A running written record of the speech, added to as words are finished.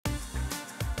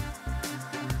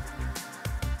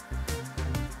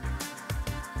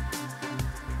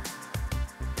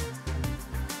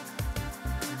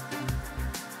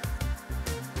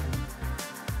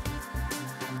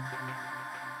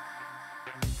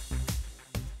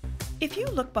If you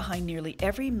look behind nearly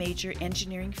every major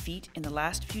engineering feat in the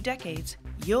last few decades,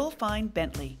 you'll find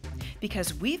Bentley,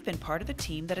 because we've been part of the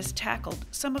team that has tackled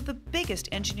some of the biggest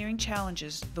engineering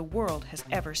challenges the world has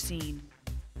ever seen.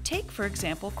 Take, for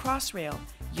example, Crossrail,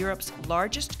 Europe's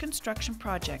largest construction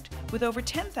project with over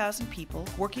 10,000 people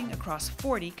working across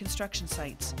 40 construction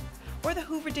sites. Or the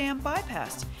Hoover Dam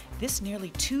Bypass. This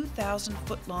nearly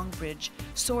 2,000-foot-long bridge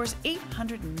soars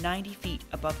 890 feet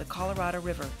above the Colorado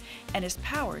River and is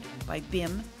powered by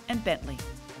BIM and Bentley.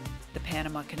 The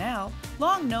Panama Canal,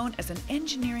 long known as an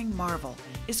engineering marvel,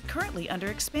 is currently under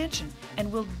expansion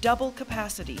and will double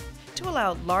capacity to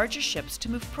allow larger ships to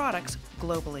move products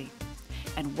globally.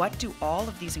 And what do all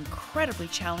of these incredibly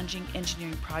challenging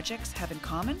engineering projects have in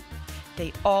common?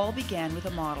 They all began with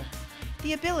a model.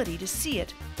 The ability to see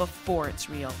it before it's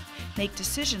real, make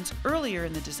decisions earlier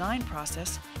in the design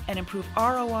process, and improve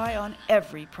ROI on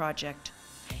every project.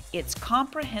 It's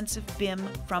comprehensive BIM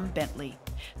from Bentley,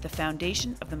 the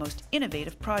foundation of the most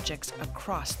innovative projects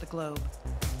across the globe.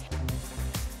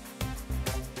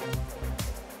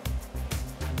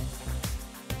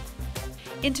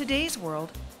 In today's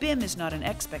world, BIM is not an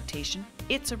expectation,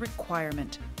 it's a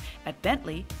requirement. At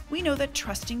Bentley, we know that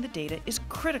trusting the data is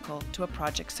critical to a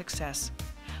project's success.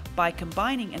 By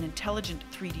combining an intelligent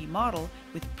 3D model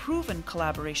with proven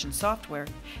collaboration software,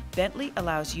 Bentley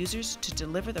allows users to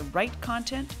deliver the right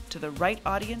content to the right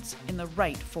audience in the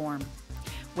right form.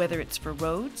 Whether it's for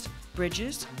roads,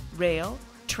 bridges, rail,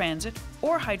 transit,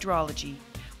 or hydrology,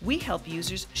 we help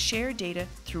users share data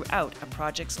throughout a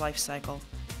project's lifecycle.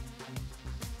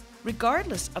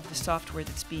 Regardless of the software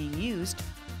that's being used,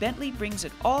 Bentley brings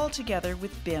it all together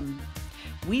with BIM.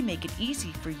 We make it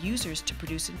easy for users to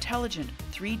produce intelligent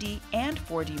 3D and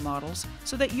 4D models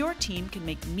so that your team can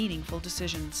make meaningful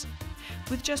decisions.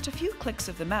 With just a few clicks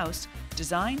of the mouse,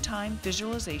 Design Time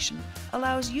Visualization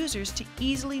allows users to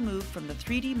easily move from the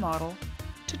 3D model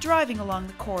to driving along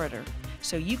the corridor,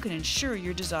 so you can ensure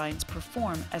your designs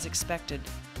perform as expected.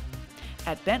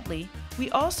 At Bentley,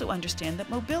 we also understand that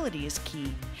mobility is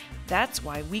key. That's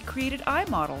why we created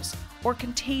iModels, or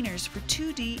containers for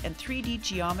 2D and 3D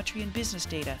geometry and business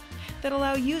data that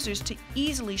allow users to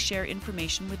easily share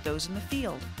information with those in the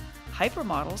field.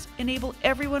 Hypermodels enable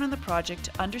everyone on the project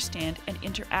to understand and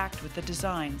interact with the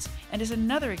designs, and is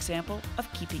another example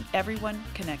of keeping everyone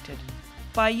connected.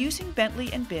 By using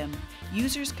Bentley and BIM,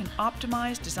 users can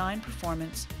optimize design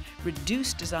performance,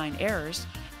 reduce design errors,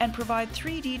 and provide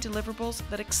 3D deliverables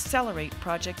that accelerate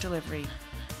project delivery.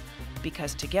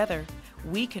 Because together,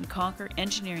 we can conquer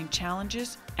engineering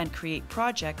challenges and create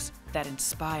projects that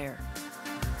inspire.